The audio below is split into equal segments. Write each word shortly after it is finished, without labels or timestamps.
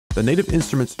The Native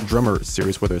Instruments Drummer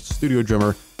series, whether it's Studio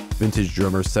Drummer, Vintage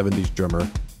Drummer, 70s Drummer,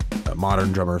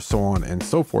 Modern Drummer, so on and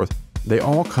so forth, they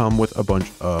all come with a bunch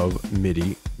of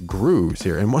MIDI grooves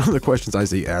here. And one of the questions I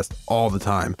see asked all the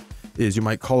time is you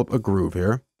might call up a groove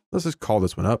here. Let's just call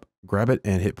this one up, grab it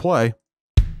and hit play.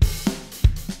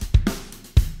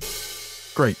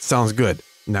 Great, sounds good.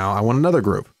 Now I want another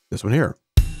groove, this one here.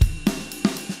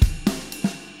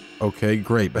 Okay,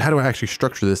 great, but how do I actually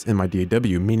structure this in my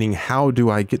DAW? Meaning, how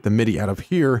do I get the MIDI out of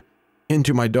here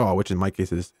into my DAW, which in my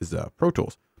case is Pro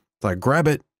Tools. So I grab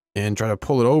it and try to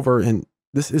pull it over, and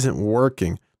this isn't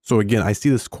working. So again, I see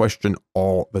this question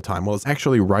all the time. Well, it's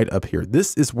actually right up here.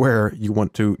 This is where you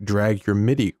want to drag your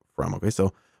MIDI from. Okay,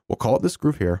 so we'll call it this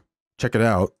groove here. Check it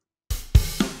out.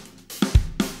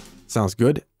 Sounds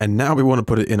good. And now we want to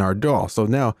put it in our DAW. So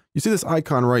now you see this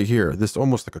icon right here, this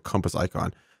almost like a compass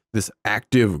icon, this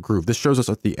active groove. This shows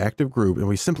us the active groove, and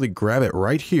we simply grab it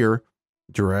right here,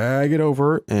 drag it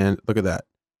over, and look at that.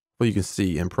 Well, you can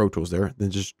see in Pro Tools there,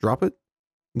 then just drop it.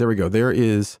 There we go. There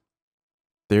is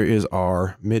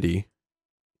our MIDI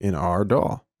in our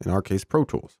DAW, in our case, Pro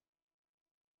Tools.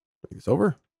 Bring this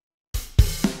over.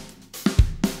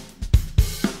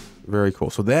 Very cool.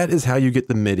 So that is how you get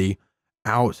the MIDI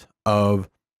out of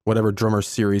whatever drummer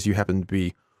series you happen to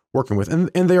be working with. And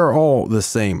they are all the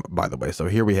same, by the way. So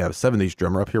here we have 70s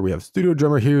Drummer. Up here we have Studio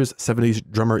Drummer. Here's 70s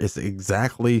Drummer. It's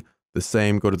exactly the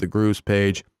same. Go to the grooves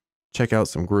page. Check out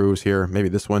some grooves here. Maybe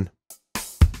this one.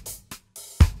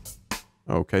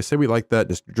 Okay, say we like that.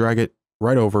 Just drag it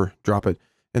right over, drop it,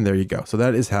 and there you go. So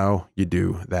that is how you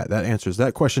do that. That answers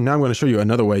that question. Now I'm going to show you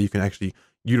another way you can actually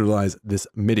utilize this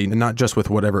MIDI, and not just with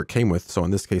whatever it came with. So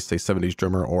in this case, say 70s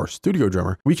Drummer or Studio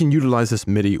Drummer, we can utilize this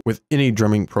MIDI with any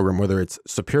drumming program, whether it's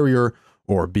Superior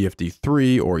or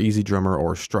BFD3 or Easy Drummer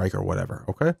or Strike or whatever,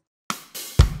 okay?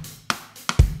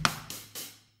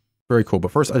 Very cool.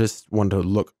 But first, I just wanted to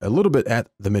look a little bit at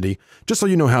the MIDI, just so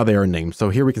you know how they are named. So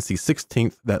here we can see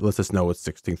 16th. That lets us know it's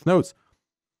 16th notes.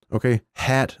 Okay.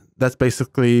 Hat, that's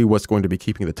basically what's going to be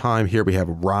keeping the time. Here we have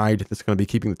ride, that's going to be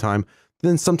keeping the time.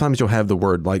 Then sometimes you'll have the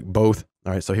word like both.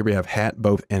 All right. So here we have hat,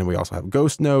 both, and we also have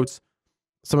ghost notes.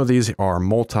 Some of these are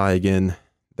multi again.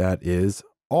 That is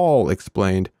all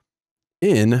explained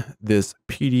in this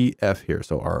PDF here.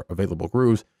 So our available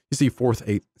grooves, you see 4th,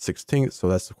 8th, 16th. So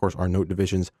that's of course our note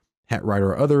divisions. Hat, ride,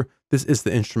 or other. This is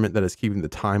the instrument that is keeping the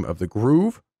time of the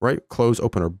groove, right? Close,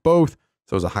 open, or both.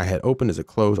 So is a hi-hat open? Is it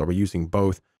closed? Are we using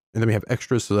both? And then we have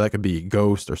extras. So that could be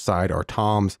ghost or side or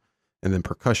toms. And then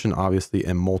percussion, obviously,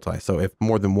 and multi. So if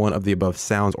more than one of the above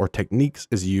sounds or techniques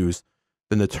is used,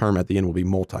 then the term at the end will be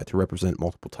multi to represent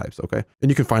multiple types, okay? And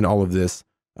you can find all of this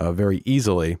very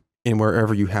easily in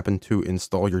wherever you happen to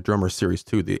install your drummer series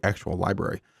to the actual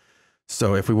library.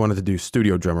 So if we wanted to do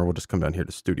Studio Drummer, we'll just come down here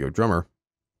to Studio Drummer.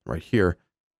 Right here.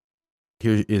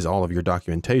 Here is all of your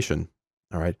documentation.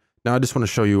 All right. Now I just want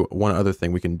to show you one other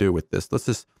thing we can do with this.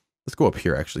 Let's go up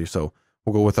here actually. So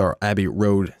we'll go with our ABBEY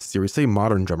ROAD series, say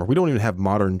Modern Drummer. We don't even have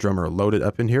Modern Drummer loaded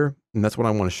up in here. And that's what I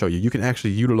want to show you. You can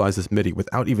actually utilize this MIDI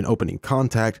without even opening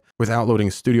KONTAKT, without loading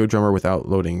Studio Drummer, without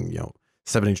loading,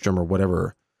 7-inch drummer,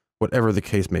 whatever the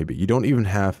case may be. You don't even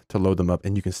have to load them up,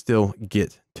 and you can still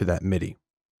get to that MIDI.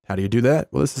 How do you do that?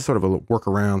 Well, this is sort of a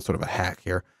workaround, sort of a hack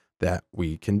here that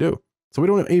we can do. So we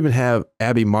don't even have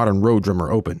ABBEY Modern ROAD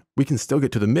Drummer open. We can still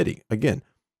get to the MIDI. Again,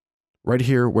 right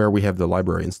here where we have the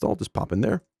library installed, just pop in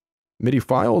there, MIDI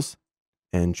files,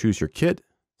 and choose your kit,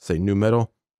 say new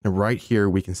metal. And right here,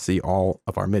 we can see all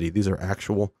of our MIDI. These are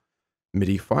actual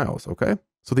MIDI files, okay?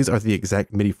 So these are the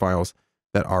exact MIDI files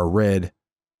that are read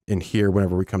in here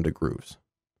whenever we come to grooves,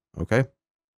 okay?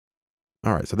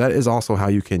 All right, so that is also how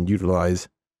you can utilize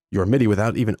your MIDI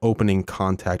without even opening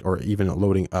KONTAKT or even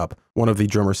loading up one of the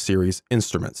drummer series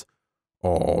instruments.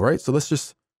 All right, so let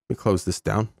me close this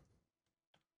down.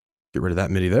 Get rid of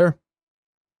that MIDI there.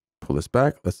 Pull this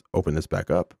back. Let's open this back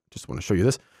up. Just want to show you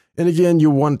this. And again, you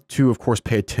want to, of course,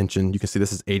 pay attention. You can see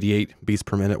this is 88 beats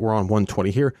per minute. We're on 120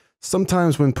 here.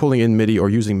 Sometimes when pulling in MIDI or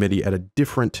using MIDI at a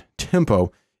different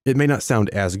tempo, it may not sound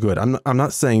as good. I'm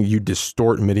not saying you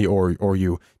distort MIDI or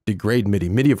you degrade MIDI.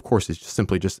 MIDI, of course, is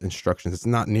simply just instructions. It's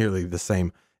not nearly the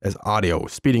same as audio.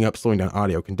 Speeding up, slowing down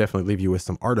audio can definitely leave you with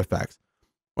some artifacts.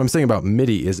 What I'm saying about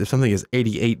MIDI is if something is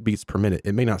 88 beats per minute,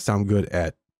 it may not sound good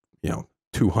at,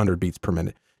 200 beats per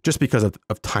minute just because of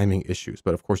timing issues.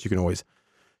 But of course, you can always,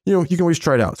 you can always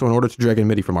try it out. So in order to drag in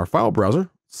MIDI from our file browser,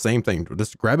 same thing.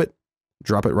 Just grab it,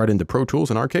 drop it right into Pro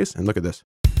Tools in our case, and look at this.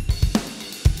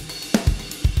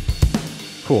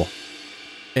 Cool.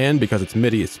 And because it's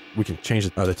MIDI, we can change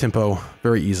the tempo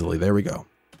very easily. There we go.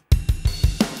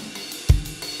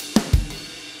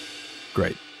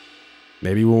 Great.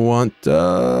 Maybe we'll want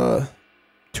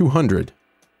 200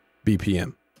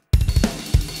 BPM.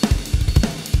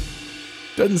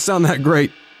 Doesn't sound that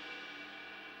great.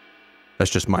 That's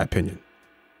just my opinion.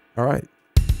 All right.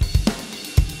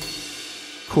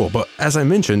 Cool, but as I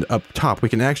mentioned up top, we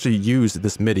can actually use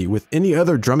this MIDI with any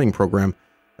other drumming program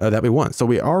that we want. So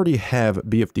we already have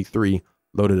BFD3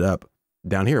 loaded up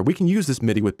down here. We can use this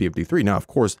MIDI with BFD3. Now, of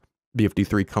course,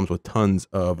 BFD3 comes with tons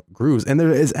of grooves, and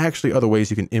there is actually other ways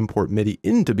you can import MIDI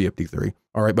into BFD3.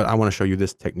 All right, but I want to show you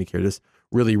this technique here, this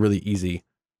really, really easy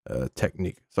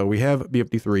technique. So we have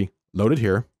BFD3 loaded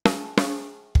here.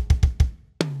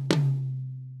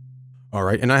 All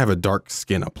right, and I have a dark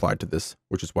skin applied to this,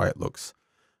 which is why it looks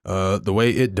the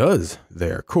way it does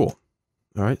there. Cool.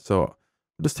 All right, so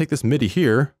I'll just take this MIDI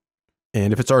here,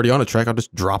 and if it's already on a track, I'll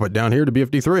just drop it down here to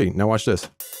BFD3. Now watch this.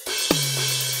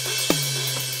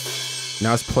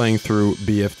 Now it's playing through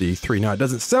BFD3. Now it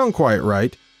doesn't sound quite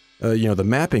right. You know, the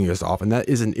mapping is off, and that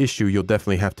is an issue you'll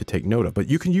definitely have to take note of. But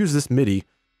you can use this MIDI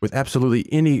with absolutely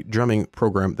any drumming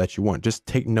program that you want. Just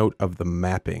take note of the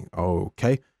mapping,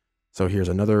 okay? So here's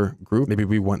another groove. Maybe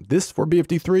we want this for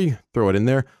BFD3. Throw it in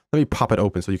there. Let me pop it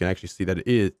open so you can actually see that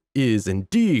it is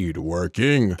indeed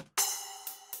working.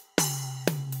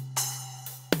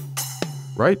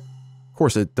 Right? Of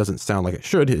course, it doesn't sound like it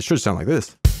should. It should sound like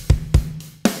this.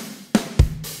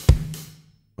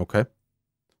 Okay.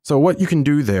 So what you can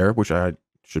do there, which I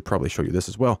should probably show you this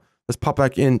as well. Let's pop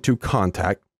back into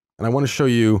KONTAKT. And I want to show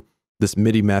you this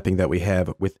MIDI mapping that we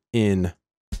have within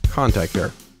KONTAKT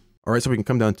here. All right, so we can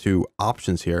come down to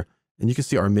options here, and you can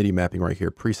see our MIDI mapping right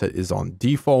here. Preset is on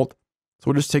default. So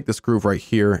we'll just take this groove right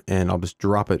here, and I'll just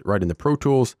drop it right into Pro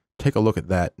Tools. Take a look at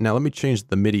that. Now let me change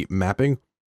the MIDI mapping,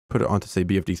 put it onto, say,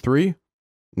 BFD3.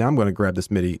 Now I'm going to grab this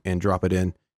MIDI and drop it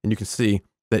in, and you can see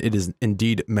that it is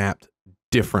indeed mapped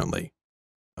differently.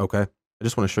 Okay, I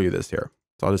just want to show you this here.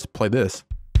 So I'll just play this.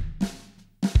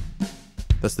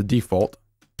 That's the default.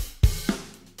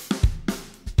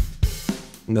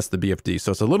 And that's the BFD,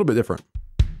 so it's a little bit different.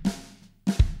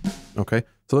 Okay,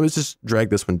 so let me just drag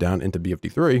this one down into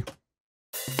BFD3.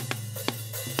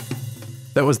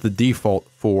 That was the default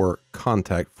for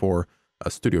KONTAKT for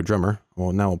a studio drummer.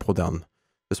 Well, now we'll pull down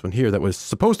this one here that was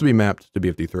supposed to be mapped to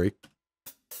BFD3.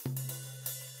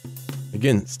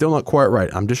 Again, still not quite right.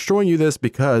 I'm just showing you this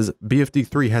because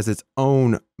BFD3 has its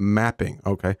own mapping,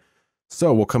 okay?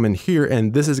 So we'll come in here,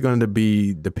 and this is going to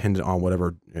be dependent on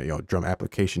whatever drum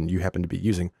application you happen to be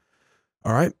using.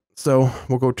 All right, so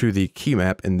we'll go to the key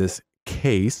map in this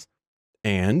case,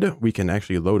 and we can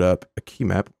actually load up a key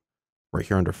map right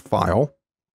here under File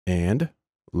and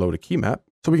load a key map.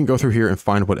 So we can go through here and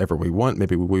find whatever we want.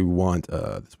 Maybe we want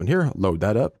this one here, load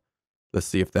that up. Let's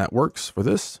see if that works for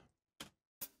this.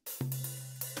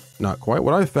 Not quite.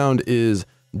 What I found is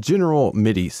general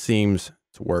MIDI seems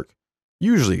to work.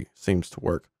 Usually seems to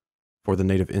work for the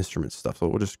native instrument stuff. So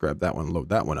we'll just grab that one, load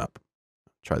that one up.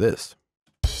 Try this.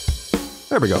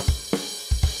 There we go.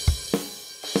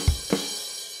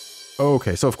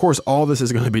 Okay, so of course, all this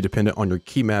is going to be dependent on your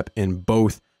key map in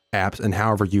both apps and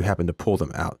however you happen to pull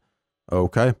them out.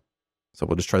 Okay, so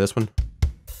we'll just try this one.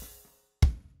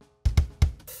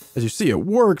 As you see, it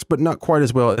works, but not quite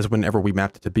as well as whenever we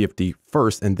mapped it to BFD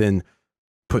first and then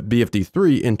put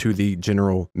BFD3 into the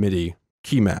general MIDI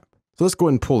key map. So let's go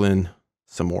ahead and pull in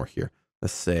some more here.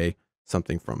 Let's say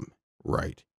something from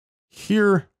right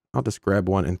here. I'll just grab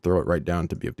one and throw it right down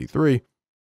to BFD3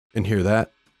 and hear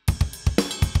that.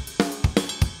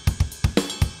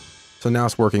 So now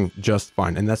it's working just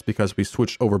fine. And that's because we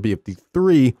switched over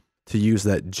BFD3 to use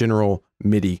that general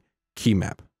MIDI key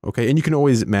map. Okay, and you can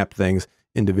always map things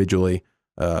individually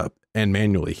and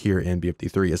manually here in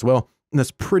BFD3 as well. And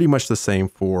that's pretty much the same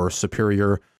for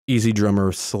Superior, Easy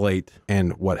Drummer, Slate,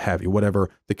 and what have you, whatever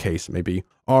the case may be.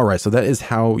 All right, so that is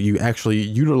how you actually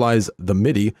utilize the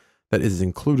MIDI that is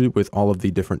included with all of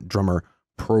the different drummer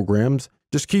programs.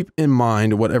 Just keep in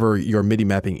mind whatever your MIDI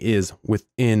mapping is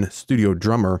within Studio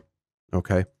Drummer,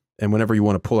 okay? And whenever you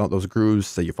want to pull out those grooves,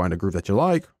 say you find a groove that you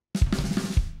like,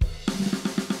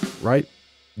 right?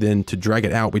 Then to drag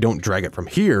it out, we don't drag it from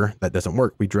here. That doesn't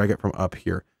work. We drag it from up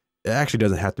here. It actually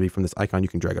doesn't have to be from this icon. You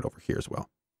can drag it over here as well.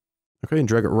 Okay, and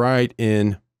drag it right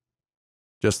in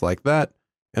just like that.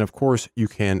 And of course, you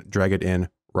can drag it in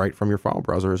right from your file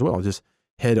browser as well. Just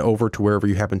head over to wherever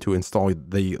you happen to install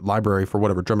the library for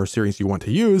whatever drummer series you want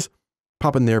to use.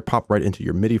 Pop in there, pop right into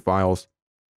your MIDI files,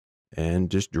 and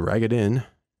just drag it in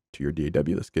to your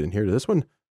DAW. Let's get in here to this one.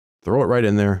 Throw it right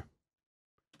in there.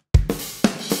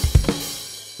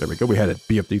 There we go. We had a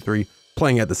BFD3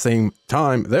 playing at the same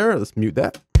time there. Let's mute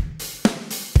that.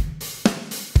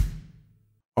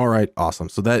 All right, awesome.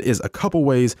 So that is a couple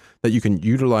ways that you can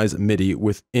utilize MIDI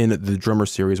within the drummer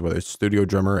series, whether it's Studio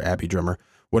Drummer, ABBEY Drummer,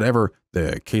 whatever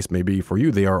the case may be for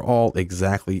you. They are all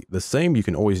exactly the same. You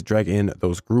can always drag in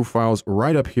those groove files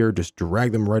right up here. Just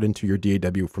drag them right into your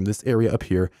DAW from this area up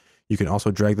here. You can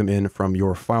also drag them in from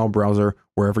your file browser,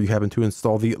 wherever you happen to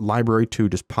install the library to.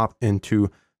 Just pop into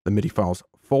the MIDI files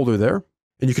folder there.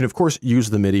 And you can, of course, use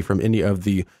the MIDI from any of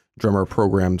the drummer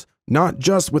programs, not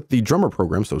just with the drummer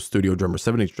program, so Studio Drummer,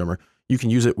 7/8 Drummer. You can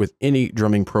use it with any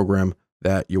drumming program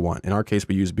that you want. In our case,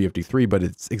 we use BFD3, but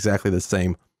it's exactly the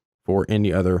same for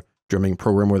any other drumming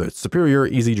program, whether it's Superior,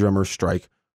 Easy Drummer, Strike,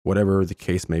 whatever the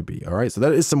case may be. All right, so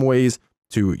that is some ways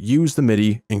to use the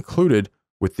MIDI included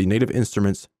with the Native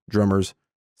Instruments Drummers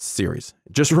series.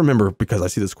 Just remember, because I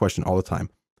see this question all the time,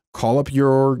 call up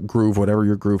your groove, whatever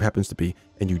your groove happens to be,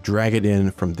 and you drag it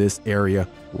in from this area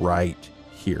right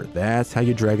here. That's how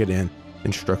you drag it in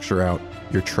and structure out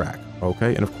your track,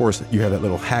 okay? And of course, you have that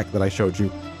little hack that I showed you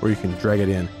where you can drag it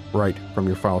in right from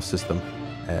your file system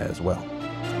as well.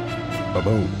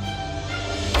 Ba-boom.